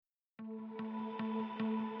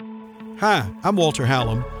Hi, I'm Walter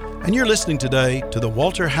Hallam, and you're listening today to the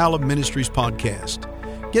Walter Hallam Ministries podcast.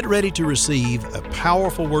 Get ready to receive a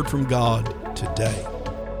powerful word from God today.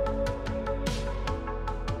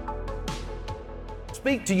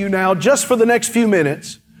 Speak to you now just for the next few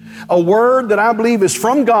minutes, a word that I believe is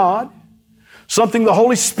from God, something the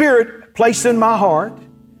Holy Spirit placed in my heart.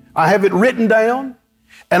 I have it written down,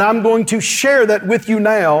 and I'm going to share that with you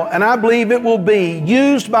now, and I believe it will be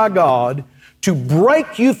used by God to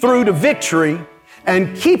break you through to victory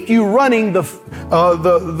and keep you running the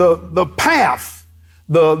path,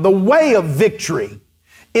 the way of victory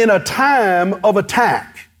in a time of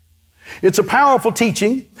attack. It's a powerful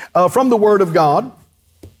teaching from the Word of God.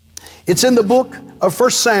 It's in the book of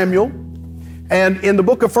 1 Samuel. And in the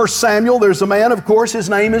book of 1 Samuel, there's a man, of course, his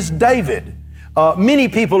name is David. Many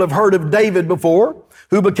people have heard of David before,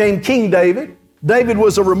 who became King David. David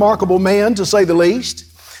was a remarkable man, to say the least.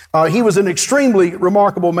 He was an extremely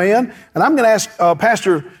remarkable man. And I'm going to ask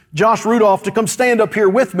Pastor Josh Rudolph to come stand up here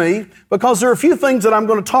with me, because there are a few things that I'm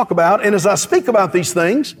going to talk about. And as I speak about these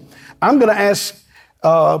things, I'm going to ask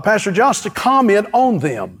Pastor Josh to comment on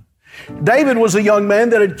them. David was a young man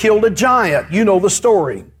that had killed a giant. You know the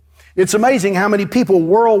story. It's amazing how many people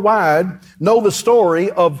worldwide know the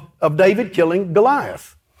story of David killing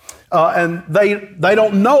Goliath. And they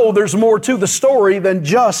don't know there's more to the story than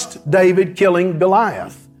just David killing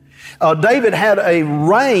Goliath. David had a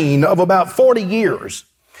reign of about 40 years.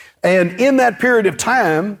 And in that period of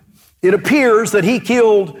time, it appears that he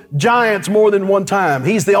killed giants more than one time.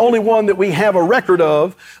 He's the only one that we have a record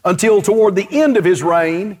of until toward the end of his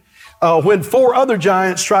reign, when 4 other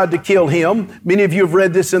giants tried to kill him. Many of you have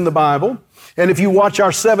read this in the Bible. And if you watch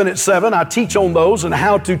our 7 at 7, I teach on those and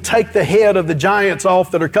how to take the head of the giants off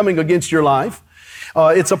that are coming against your life.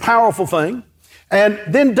 It's a powerful thing. And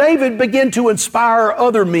then David began to inspire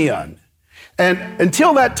other men. And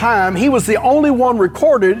until that time, he was the only one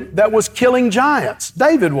recorded that was killing giants.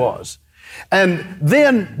 David was. And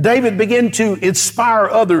then David began to inspire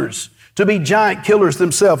others to be giant killers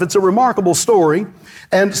themselves. It's a remarkable story.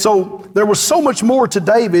 And so there was so much more to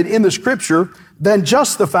David in the scripture than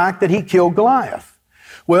just the fact that he killed Goliath.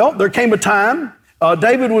 Well, there came a time,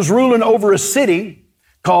 David was ruling over a city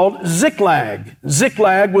called Ziklag.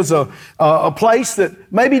 Ziklag was a place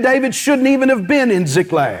that maybe David shouldn't even have been in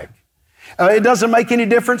Ziklag. It doesn't make any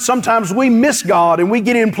difference. Sometimes we miss God and we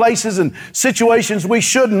get in places and situations we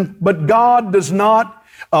shouldn't, but God does not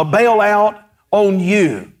bail out on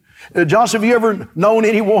you. Josh, have you ever known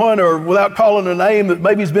anyone, or without calling a name, that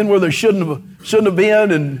maybe has been where they shouldn't have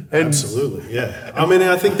been? And Absolutely, yeah. I mean,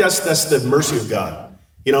 I think that's the mercy of God.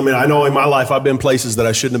 You know, I mean, I know in my life I've been places that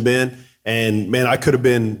I shouldn't have been. And man, I could have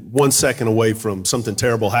been 1 second away from something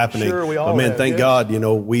terrible happening. Sure, we all but man, have, thank yeah. God, you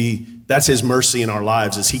know, that's His mercy in our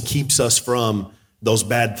lives, as He keeps us from those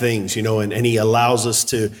bad things, you know, and He allows us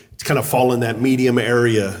to kind of fall in that medium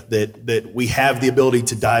area that we have the ability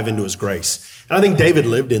to dive into His grace. And I think David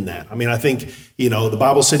lived in that. I mean, I think, you know, the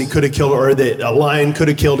Bible said he could have killed, or that a lion could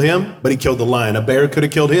have killed him, but he killed the lion. A bear could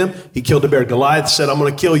have killed him. He killed the bear. Goliath said, I'm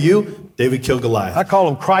going to kill you. David killed Goliath. I call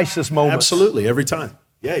them crisis moments. Absolutely, every time.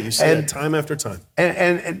 Yeah, you see that time after time.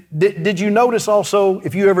 And did you notice also,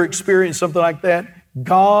 if you ever experienced something like that,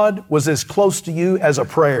 God was as close to you as a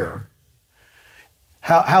prayer.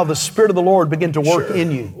 How the Spirit of the Lord began to work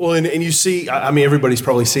in you. Well, and you see, I mean, everybody's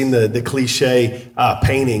probably seen the cliche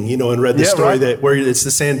painting, you know, and read the story right. that where it's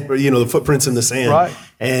the sand, you know, the footprints in the sand. Right.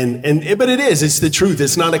 But it's the truth.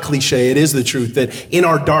 It's not a cliche. It is the truth that in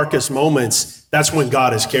our darkest moments, that's when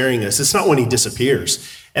God is carrying us. It's not when He disappears.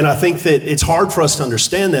 And I think that it's hard for us to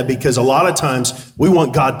understand that, because a lot of times we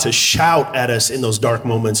want God to shout at us in those dark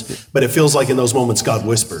moments, but it feels like in those moments God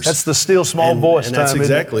whispers. That's the still small voice and time. that's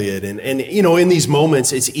exactly it. And you know, in these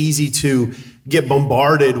moments, it's easy to get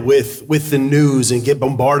bombarded with the news and get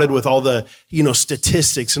bombarded with all the, you know,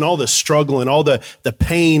 statistics and all the struggle and all the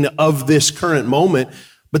pain of this current moment.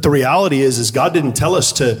 But the reality is God didn't tell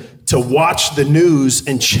us to watch the news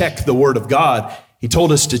and check the Word of God. He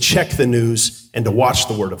told us to check the news and to watch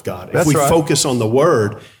the Word of God. If we focus on the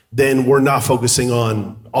Word, then we're not focusing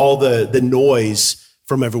on all the noise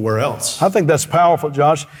from everywhere else. I think that's powerful,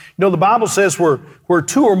 Josh. You know, the Bible says where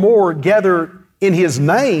 2 or more gather in His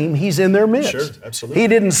name, He's in their midst. Sure, absolutely. He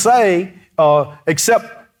didn't say, except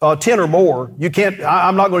 10 or more, you can't,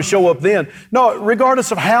 I'm not going to show up then. No,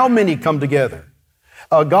 regardless of how many come together,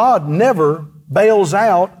 God never bails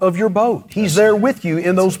out of your boat. He's there with you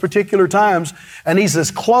in those particular times, and He's as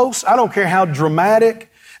close. I don't care how dramatic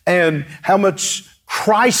and how much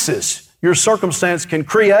crisis your circumstance can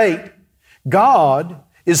create. God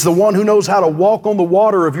is the one who knows how to walk on the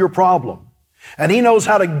water of your problem. And He knows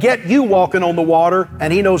how to get you walking on the water,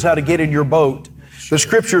 and He knows how to get in your boat. The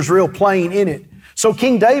Scripture's real plain in it. So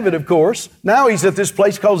King David, of course, now he's at this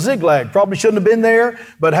place called Ziklag. Probably shouldn't have been there,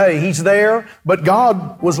 but hey, he's there. But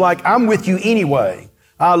God was like, I'm with you anyway.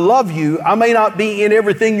 I love you. I may not be in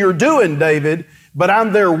everything you're doing, David, but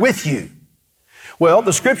I'm there with you. Well,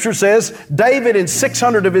 the Scripture says David and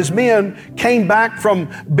 600 of his men came back from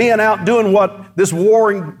being out doing what this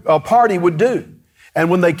warring party would do.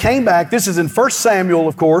 And when they came back, this is in 1 Samuel,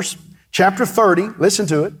 of course, chapter 30, listen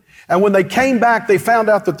to it. And when they came back, they found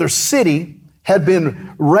out that their city had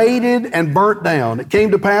been raided and burnt down. It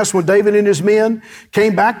came to pass when David and his men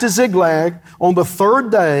came back to Ziklag on the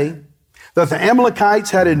third day that the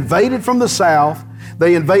Amalekites had invaded from the south.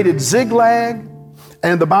 They invaded Ziklag,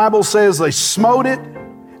 and the Bible says they smote it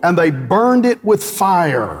and they burned it with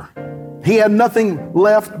fire. He had nothing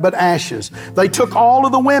left but ashes. They took all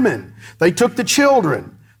of the women. They took the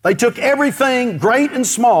children. They took everything, great and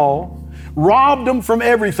small, robbed them from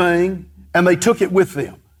everything, and they took it with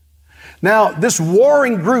them. Now, this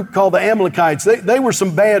warring group called the Amalekites, they were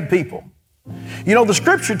some bad people. You know, the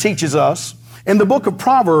Scripture teaches us in the book of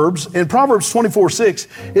Proverbs, in Proverbs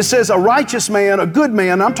 24:6, it says, a righteous man, a good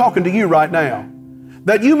man, I'm talking to you right now,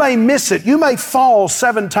 that you may miss it, you may fall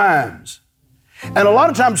 7 times. And a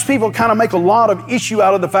lot of times people kind of make a lot of issue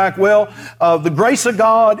out of the fact, well, the grace of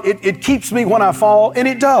God, it keeps me when I fall, and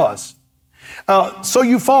it does. So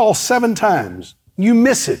you fall 7 times. You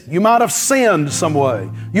miss it. You might have sinned some way.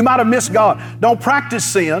 You might have missed God. Don't practice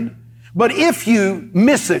sin, but if you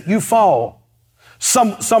miss it, you fall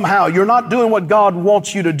somehow. You're not doing what God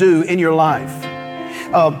wants you to do in your life.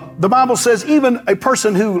 The Bible says even a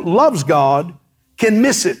person who loves God can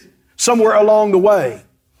miss it somewhere along the way.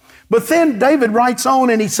 But then David writes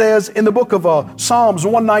on and he says in the book of Psalms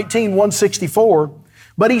 119, 164,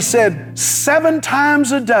 but he said, 7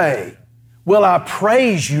 times a day will I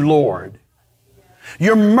praise you, Lord.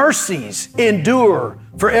 Your mercies endure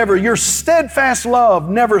forever. Your steadfast love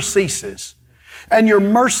never ceases. And your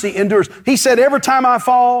mercy endures. He said, every time I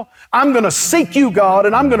fall, I'm going to seek you, God,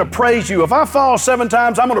 and I'm going to praise you. If I fall 7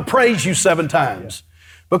 times, I'm going to praise you 7 times.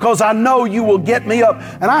 Because I know you will get me up.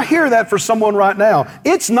 And I hear that for someone right now.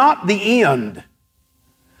 It's not the end.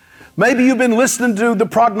 Maybe you've been listening to the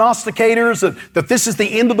prognosticators that this is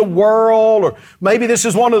the end of the world, or maybe this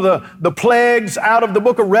is one of the plagues out of the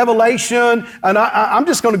book of Revelation. And I'm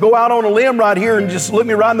just going to go out on a limb right here and just look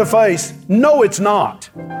me right in the face. No, it's not.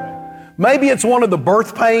 Maybe it's one of the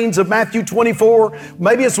birth pains of Matthew 24.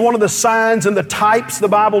 Maybe it's one of the signs and the types the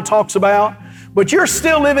Bible talks about. But you're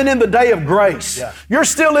still living in the day of grace. Yeah. You're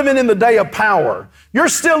still living in the day of power. You're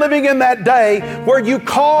still living in that day where you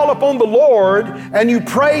call upon the Lord and you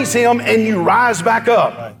praise Him and you rise back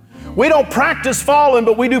up. Right. We don't practice falling,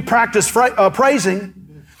 but we do practice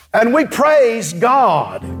praising. And we praise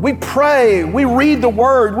God. We pray. We read the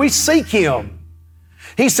Word. We seek Him.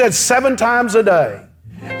 He said 7 times a day.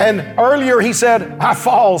 And earlier he said, I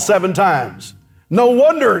fall 7 times. No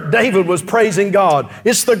wonder David was praising God.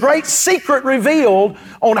 It's the great secret revealed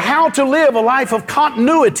on how to live a life of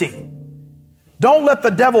continuity. Don't let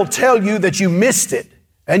the devil tell you that you missed it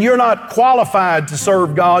and you're not qualified to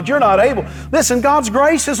serve God. You're not able. Listen, God's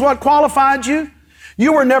grace is what qualified you.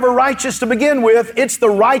 You were never righteous to begin with. It's the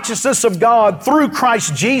righteousness of God through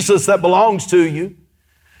Christ Jesus that belongs to you.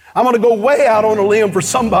 I'm going to go way out on a limb for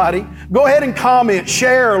somebody. Go ahead and comment,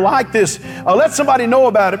 share, like this. Let somebody know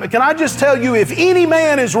about it. But can I just tell you, if any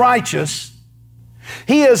man is righteous,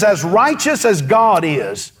 he is as righteous as God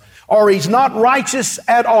is, or he's not righteous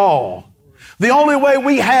at all. The only way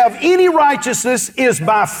we have any righteousness is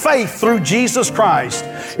by faith through Jesus Christ.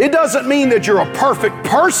 It doesn't mean that you're a perfect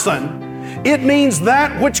person. It means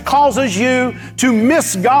that which causes you to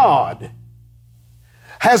miss God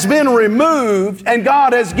has been removed, and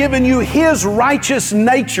God has given you His righteous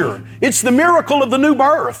nature. It's the miracle of the new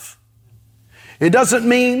birth. It doesn't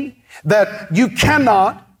mean that you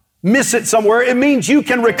cannot miss it somewhere. It means you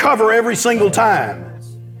can recover every single time.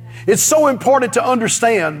 It's so important to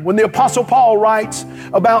understand when the Apostle Paul writes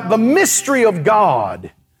about the mystery of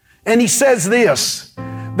God, and he says this,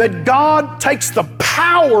 that God takes the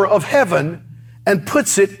power of heaven and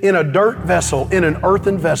puts it in a dirt vessel, in an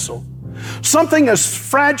earthen vessel. Something as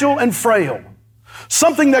fragile and frail,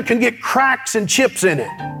 something that can get cracks and chips in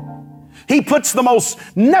it. He puts the most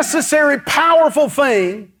necessary, powerful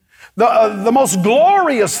thing, the most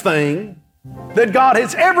glorious thing that God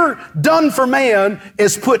has ever done for man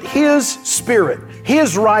is put His Spirit,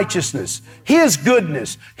 His righteousness, His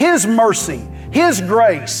goodness, His mercy, His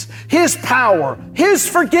grace, His power, His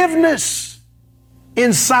forgiveness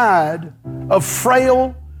inside of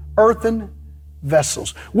frail earthen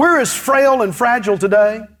vessels. We're as frail and fragile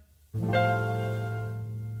today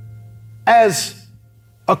as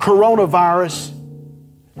a coronavirus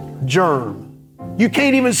germ. You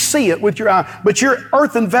can't even see it with your eye, but your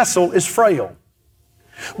earthen vessel is frail.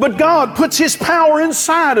 But God puts His power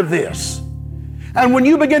inside of this. And when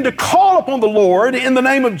you begin to call upon the Lord in the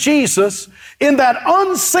name of Jesus, in that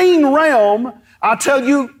unseen realm, I tell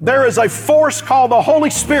you, there is a force called the Holy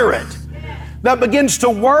Spirit that begins to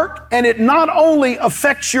work, and it not only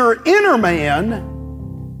affects your inner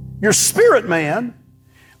man, your spirit man,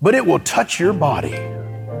 but it will touch your body.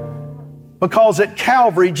 Because at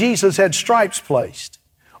Calvary, Jesus had stripes placed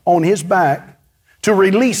on His back to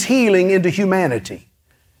release healing into humanity.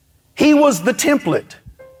 He was the template.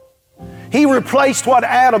 He replaced what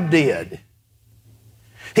Adam did.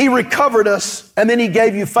 He recovered us, and then He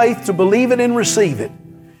gave you faith to believe it and receive it.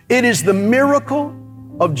 It is the miracle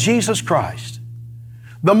of Jesus Christ.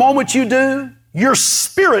 The moment you do, your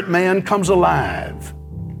spirit man comes alive.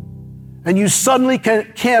 And you suddenly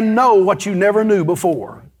can know what you never knew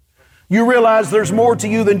before. You realize there's more to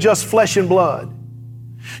you than just flesh and blood.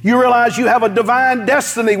 You realize you have a divine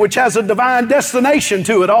destiny which has a divine destination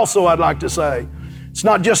to it also, I'd like to say. It's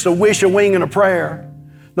not just a wish, a wing, and a prayer.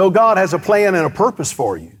 No, God has a plan and a purpose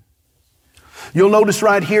for you. You'll notice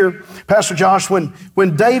right here, Pastor Josh,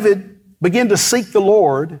 when David began to seek the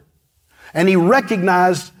Lord and he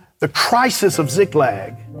recognized the crisis of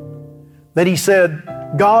Ziklag, that he said,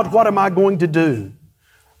 God, what am I going to do?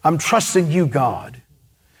 I'm trusting you, God.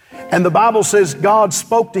 And the Bible says God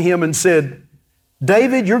spoke to him and said,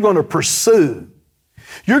 David, you're going to pursue.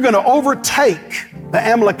 You're going to overtake the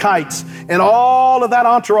Amalekites and all of that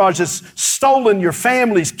entourage that's stolen your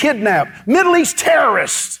families, kidnapped, Middle East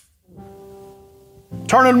terrorists,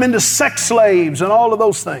 turning them into sex slaves and all of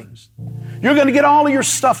those things. You're going to get all of your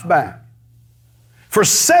stuff back. For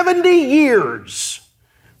 70 years,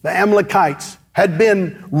 the Amalekites had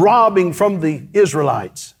been robbing from the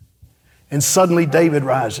Israelites. And suddenly David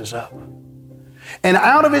rises up. And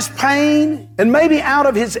out of his pain, and maybe out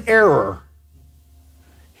of his error,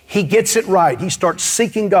 he gets it right. He starts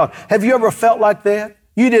seeking God. Have you ever felt like that?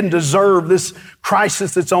 You didn't deserve this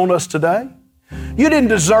crisis that's on us today. You didn't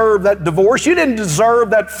deserve that divorce. You didn't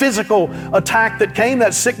deserve that physical attack that came,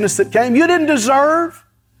 that sickness that came. You didn't deserve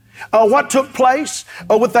what took place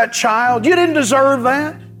with that child. You didn't deserve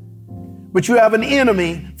that. But you have an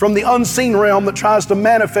enemy from the unseen realm that tries to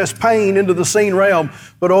manifest pain into the seen realm.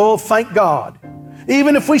 But oh, thank God.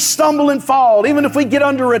 Even if we stumble and fall, even if we get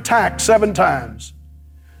under attack 7 times,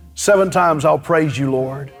 7 times I'll praise you,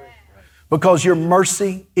 Lord, because your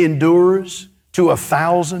mercy endures to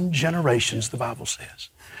 1,000 generations, the Bible says.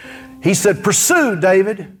 He said, pursue,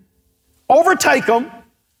 David. Overtake them.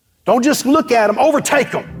 Don't just look at them,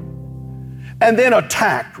 overtake them. And then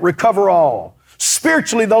attack, recover all.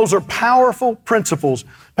 Spiritually, those are powerful principles.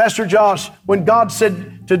 Pastor Josh, when God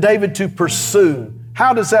said to David to pursue,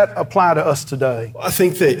 how does that apply to us today? I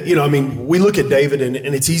think that, we look at David and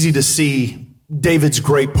it's easy to see David's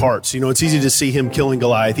great parts. It's easy to see him killing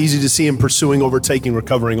Goliath, easy to see him pursuing, overtaking,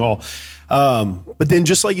 recovering all. But then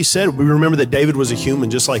just like you said, we remember that David was a human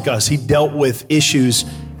just like us. He dealt with issues,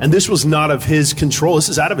 and this was not of his control. This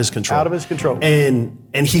is out of his control. Out of his control. And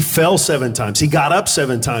he fell 7 times. He got up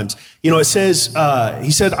 7 times. It says,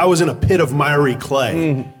 he said, I was in a pit of miry clay.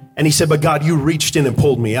 Mm-hmm. And he said, but God, you reached in and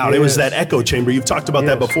pulled me out. Yes. It was that echo chamber. You've talked about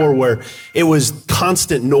that before, where it was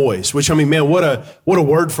constant noise, which, man, what a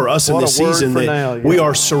word for us in this season that we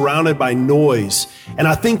are surrounded by noise. And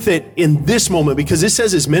I think that in this moment, because it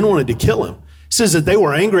says his men wanted to kill him, it says that they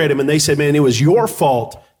were angry at him and they said, man, it was your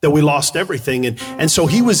fault that we lost everything. And so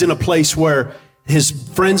he was in a place where his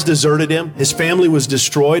friends deserted him. His family was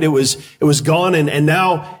destroyed. It was gone. And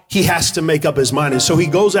now he has to make up his mind. And so he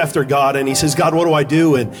goes after God and he says, God, what do I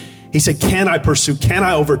do? And he said, can I pursue? Can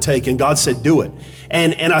I overtake? And God said, do it.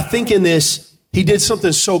 And I think in this, he did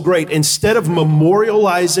something so great. Instead of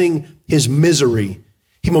memorializing his misery,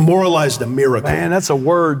 he memorialized a miracle. Man, that's a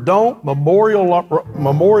word. Don't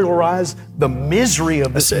memorialize the misery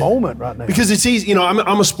of this moment right now. Because it's easy.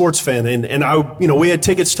 I'm a sports fan, and I, we had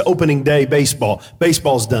tickets to opening day baseball.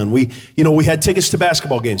 Baseball's done. We had tickets to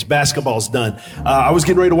basketball games. Basketball's done. I was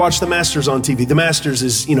getting ready to watch the Masters on TV. The Masters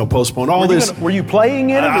is, postponed. Were you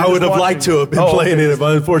playing in it? I would have liked to have been playing in it,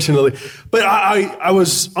 but unfortunately. But I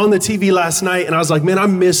was on the TV last night, and I was like, man, I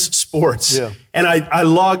miss sports. Yeah. And I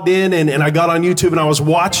logged in and I got on YouTube and I was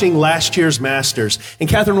watching last year's Masters. And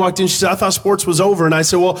Catherine walked in, she said, I thought sports was over. And I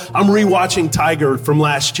said, well, I'm rewatching Tiger from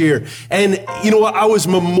last year. And you know what? I was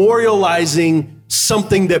memorializing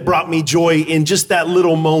something that brought me joy in just that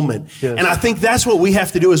little moment. Yes. And I think that's what we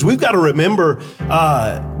have to do is we've got to remember,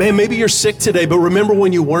 man, maybe you're sick today, but remember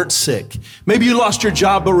when you weren't sick. Maybe you lost your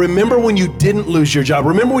job, but remember when you didn't lose your job.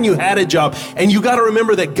 Remember when you had a job, and you got to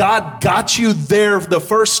remember that God got you there the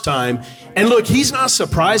first time. And look, he's not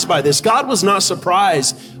surprised by this. God was not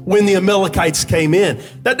surprised when the Amalekites came in.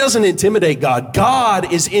 That doesn't intimidate God.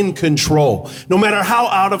 God is in control. No matter how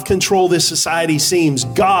out of control this society seems,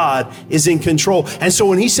 God is in control. And so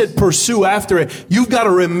when he said pursue after it, you've got to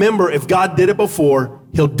remember if God did it before,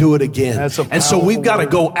 he'll do it again. And so we've got to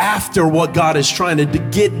go after what God is trying to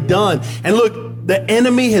get done. And look, the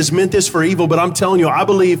enemy has meant this for evil, but I'm telling you, I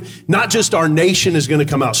believe not just our nation is going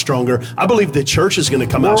to come out stronger. I believe the church is going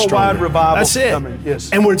to come out stronger. Worldwide revival. That's it. Coming.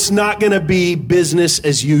 Yes. And it's not going to be business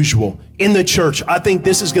as usual. In the church, I think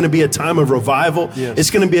this is going to be a time of revival. Yes. It's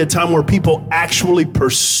going to be a time where people actually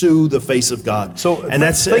pursue the face of God. So and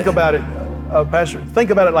that's think about it, Pastor. Think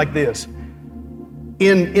about it like this.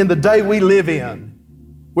 In the day we live in,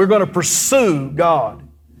 we're going to pursue God.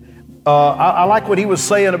 I like what he was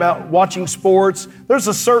saying about watching sports. There's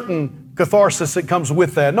a certain catharsis that comes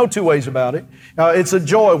with that. No two ways about it. It's a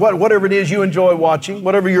joy. Whatever it is you enjoy watching,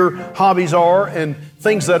 whatever your hobbies are and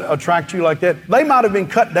things that attract you like that, they might have been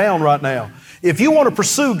cut down right now. If you want to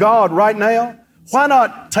pursue God right now, why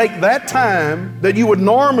not take that time that you would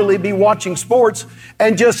normally be watching sports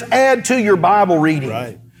and just add to your Bible reading?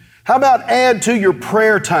 Right. How about add to your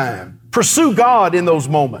prayer time? Pursue God in those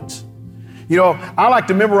moments. You know, I like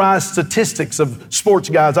to memorize statistics of sports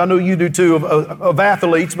guys. I know you do too, of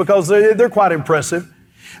athletes, because they're quite impressive.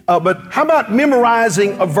 But how about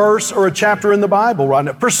memorizing a verse or a chapter in the Bible right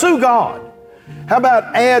now? Pursue God. How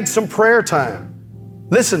about add some prayer time?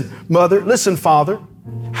 Listen, mother, listen, father.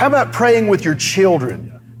 How about praying with your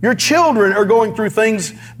children? Your children are going through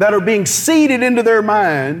things that are being seeded into their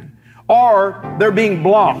mind, or they're being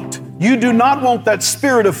blocked. You do not want that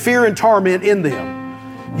spirit of fear and torment in them.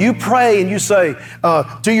 You pray and you say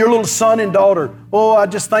to your little son and daughter, oh, I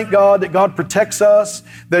just thank God that God protects us,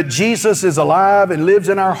 that Jesus is alive and lives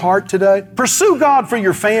in our heart today. Pursue God for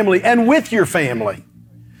your family and with your family.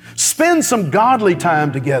 Spend some godly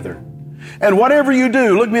time together. And whatever you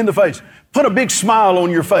do, look me in the face. Put a big smile on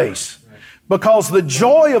your face, because the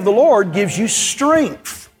joy of the Lord gives you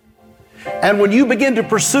strength. And when you begin to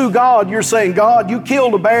pursue God, you're saying, God, you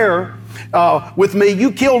killed a bear with me.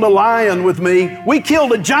 You killed a lion with me. We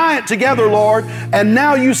killed a giant together, Lord. And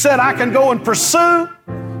now you said I can go and pursue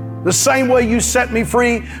the same way you set me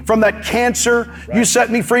free from that cancer. You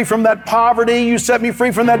set me free from that poverty. You set me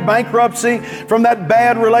free from that bankruptcy, from that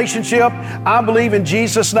bad relationship. I believe in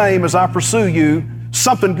Jesus' name, as I pursue you,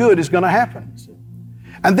 something good is going to happen.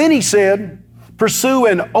 And then he said, pursue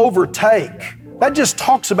and overtake. That just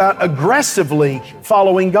talks about aggressively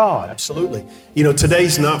following God. Absolutely. You know,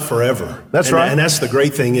 today's not forever. That's right. And that's the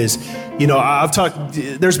great thing is, you know,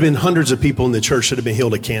 there's been hundreds of people in the church that have been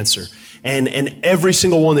healed of cancer. And every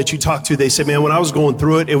single one that you talk to, they said, man, when I was going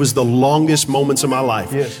through it, it was the longest moments of my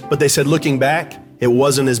life. Yes. But they said, looking back, it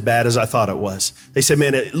wasn't as bad as I thought it was. They said,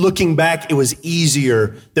 man, looking back, it was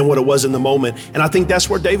easier than what it was in the moment. And I think that's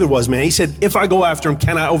where David was, man. He said, if I go after him,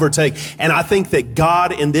 can I overtake? And I think that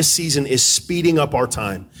God in this season is speeding up our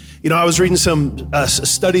time. You know, I was reading some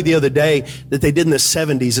study the other day that they did in the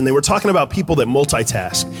 70s, and they were talking about people that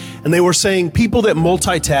multitask. And they were saying people that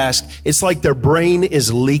multitask, it's like their brain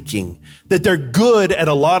is leaking, that they're good at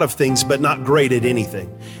a lot of things, but not great at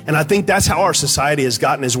anything. And I think that's how our society has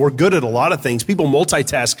gotten, is we're good at a lot of things. People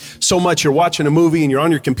multitask so much. You're watching a movie and you're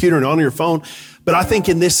on your computer and on your phone. But I think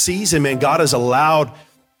in this season, man, God has allowed,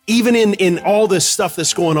 even in all this stuff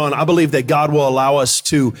that's going on, I believe that God will allow us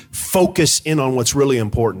to focus in on what's really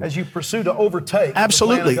important. As you pursue to overtake.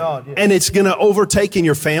 Absolutely. The plan of God, yes. And it's going to overtake in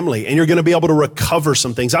your family, and you're going to be able to recover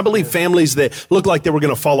some things. I believe families that look like they were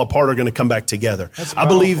going to fall apart are going to come back together. I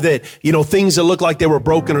believe that, you know, things that look like they were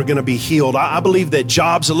broken are going to be healed. I believe that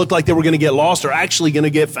jobs that look like they were going to get lost are actually going to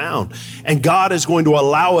get found. And God is going to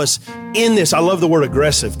allow us in this. I love the word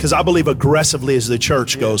aggressive, because I believe aggressively as the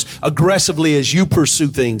church goes, aggressively as you pursue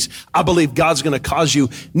things, I believe God's going to cause you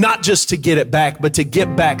not just to get it back, but to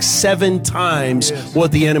get back 7 times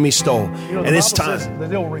what the enemy stole. You know, and it's time. Says that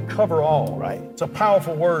they'll recover all. Right. It's a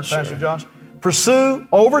powerful word, Pastor Josh. Pursue,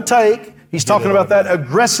 overtake. He's talking about that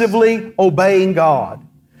aggressively obeying God.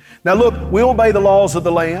 Now look, we obey the laws of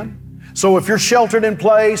the land. So if you're sheltered in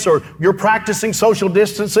place or you're practicing social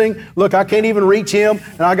distancing, look, I can't even reach him,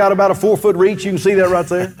 and I got about a 4-foot reach. You can see that right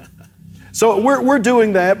there. So we're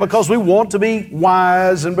doing that because we want to be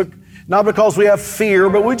wise, and not because we have fear,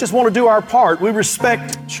 but we just want to do our part. We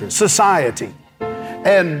respect society.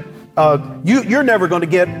 And You're never going to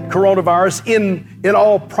get coronavirus in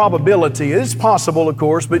all probability. It's possible, of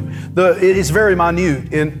course, but it's very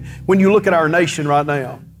minute when you look at our nation right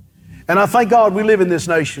now. And I thank God we live in this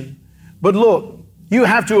nation. But look, you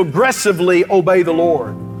have to aggressively obey the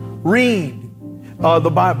Lord. Read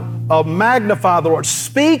the Bible. Magnify the Lord.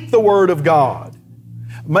 Speak the Word of God.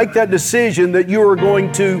 Make that decision that you are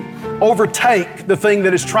going to overtake the thing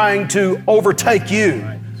that is trying to overtake you,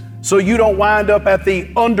 so you don't wind up at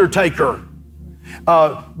the undertaker.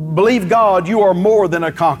 Believe God, you are more than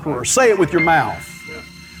a conqueror. Say it with your mouth.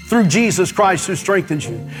 Through Jesus Christ who strengthens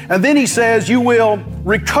you. And then he says you will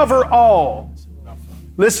recover all.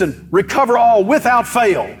 Listen, recover all without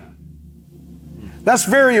fail. That's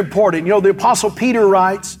very important. You know, the Apostle Peter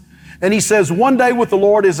writes, and he says, one day with the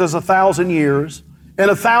Lord is as 1,000 years, and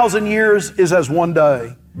 1,000 years is as one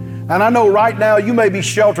day. And I know right now you may be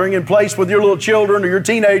sheltering in place with your little children or your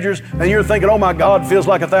teenagers, and you're thinking, oh my God, it feels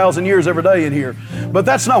like 1,000 years every day in here. But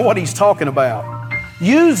that's not what he's talking about.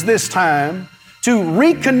 Use this time to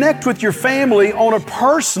reconnect with your family on a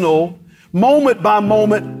personal,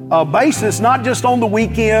 moment-by-moment basis, not just on the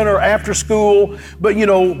weekend or after school, but you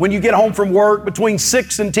know, when you get home from work between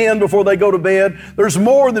 6 and 10 before they go to bed. There's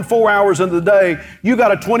more than 4 hours in the day. You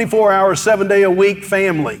got a 24-hour, 7-day-a-week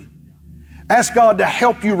family. Ask God to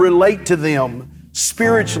help you relate to them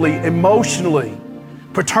spiritually, emotionally,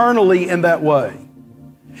 paternally in that way.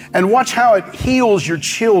 And watch how it heals your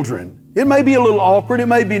children. It may be a little awkward, it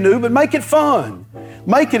may be new, but make it fun.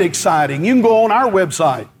 Make it exciting. You can go on our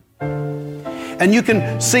website and you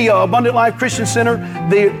can see Abundant Life Christian Center,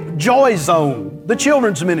 the Joy Zone, the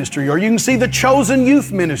children's ministry, or you can see the Chosen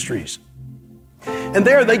Youth Ministries. And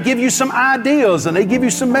there they give you some ideas and they give you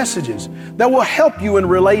some messages that will help you in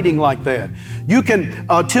relating like that. You can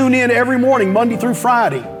tune in every morning, Monday through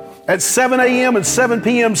Friday, at 7 a.m. and 7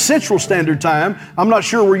 p.m. Central Standard Time. I'm not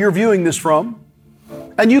sure where you're viewing this from.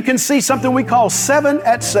 And you can see something we call 7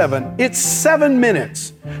 at 7. It's 7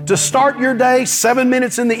 minutes to start your day, 7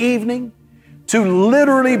 minutes in the evening, to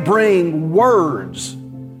literally bring words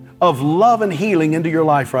of love and healing into your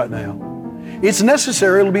life right now. It's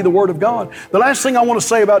necessary. It'll be the Word of God. The last thing I want to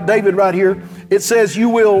say about David right here, it says you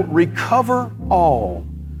will recover all.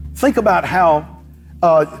 Think about how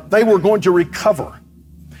they were going to recover.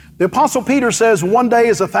 The Apostle Peter says one day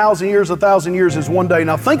is 1,000 years, 1,000 years is one day.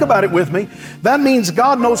 Now think about it with me. That means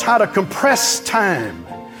God knows how to compress time.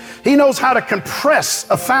 He knows how to compress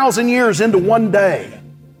 1,000 years into one day.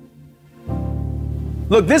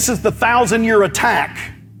 Look, this is the 1,000-year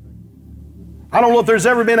attack. I don't know if there's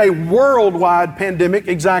ever been a worldwide pandemic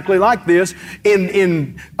exactly like this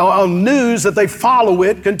on news that they follow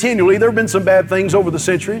it continually. There have been some bad things over the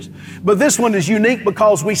centuries, but this one is unique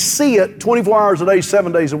because we see it 24 hours a day,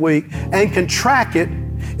 7 days a week, and can track it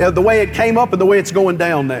the way it came up and the way it's going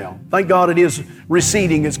down now. Thank God it is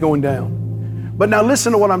receding, it's going down. But now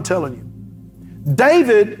listen to what I'm telling you.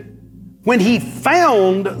 David, when he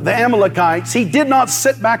found the Amalekites, he did not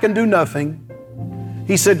sit back and do nothing.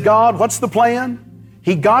 He said, God, what's the plan?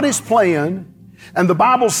 He got his plan, and the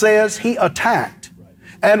Bible says he attacked.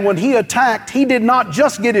 And when he attacked, he did not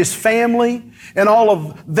just get his family and all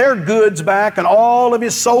of their goods back and all of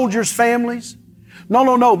his soldiers' families.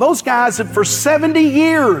 No. Those guys had for 70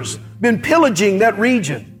 years been pillaging that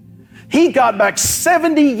region. He got back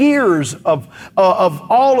 70 years of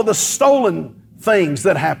all of the stolen things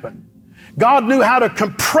that happened. God knew how to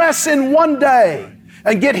compress in one day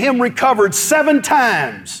and get him recovered 7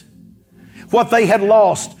 times what they had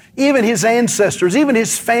lost. Even his ancestors, even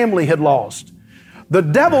his family had lost. The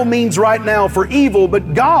devil means right now for evil,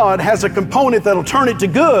 but God has a component that'll turn it to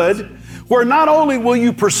good, where not only will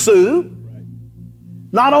you pursue,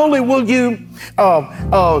 not only will you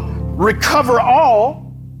recover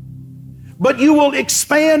all, but you will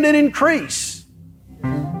expand and increase.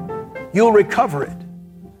 You'll recover it.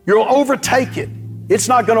 You'll overtake it. It's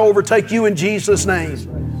not going to overtake you in Jesus'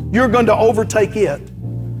 name. You're going to overtake it.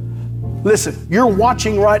 Listen, you're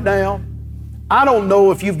watching right now. I don't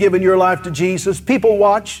know if you've given your life to Jesus. People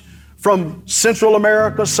watch from Central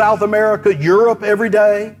America, South America, Europe every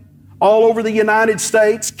day, all over the United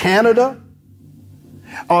States, Canada.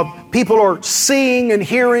 People are seeing and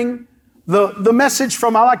hearing the message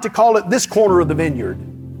from, I like to call it, this corner of the vineyard.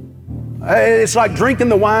 It's like drinking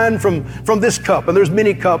the wine from this cup, and there's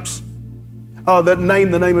many cups that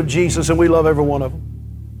name the name of Jesus, and we love every one of them.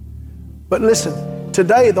 But listen,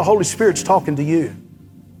 today the Holy Spirit's talking to you.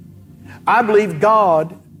 I believe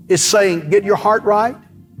God is saying, get your heart right.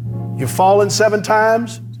 You've fallen 7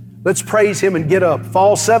 times. Let's praise Him and get up.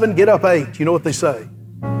 Fall 7, get up 8. You know what they say.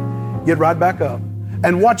 Get right back up.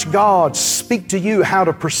 And watch God speak to you how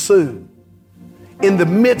to pursue in the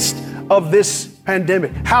midst of this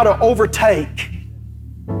pandemic, how to overtake.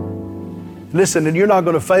 Listen, and you're not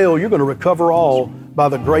going to fail. You're going to recover all by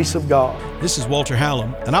the grace of God. This is Walter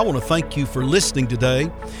Hallam, and I want to thank you for listening today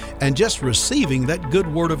and just receiving that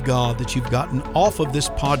good word of God that you've gotten off of this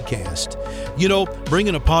podcast. You know,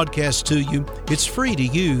 bringing a podcast to you, it's free to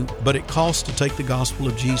you, but it costs to take the gospel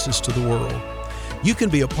of Jesus to the world. You can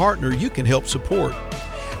be a partner. You can help support.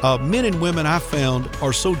 Men and women I've found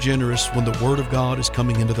are so generous when the Word of God is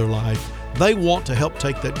coming into their life. They want to help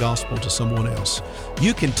take that gospel to someone else.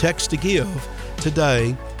 You can text to give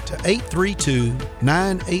today to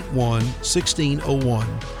 832-981-1601.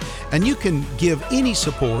 And you can give any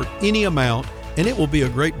support, any amount, and it will be a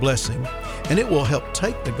great blessing. And it will help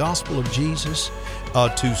take the gospel of Jesus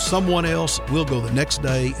to someone else. We'll go the next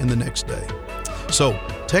day and the next day. So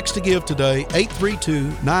text to give today,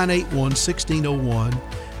 832-981-1601.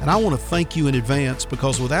 And I want to thank you in advance,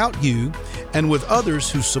 because without you and with others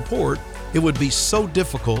who support, it would be so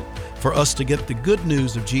difficult for us to get the good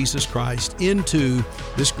news of Jesus Christ into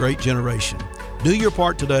this great generation. Do your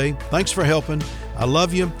part today. Thanks for helping. I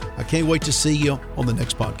love you. I can't wait to see you on the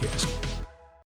next podcast.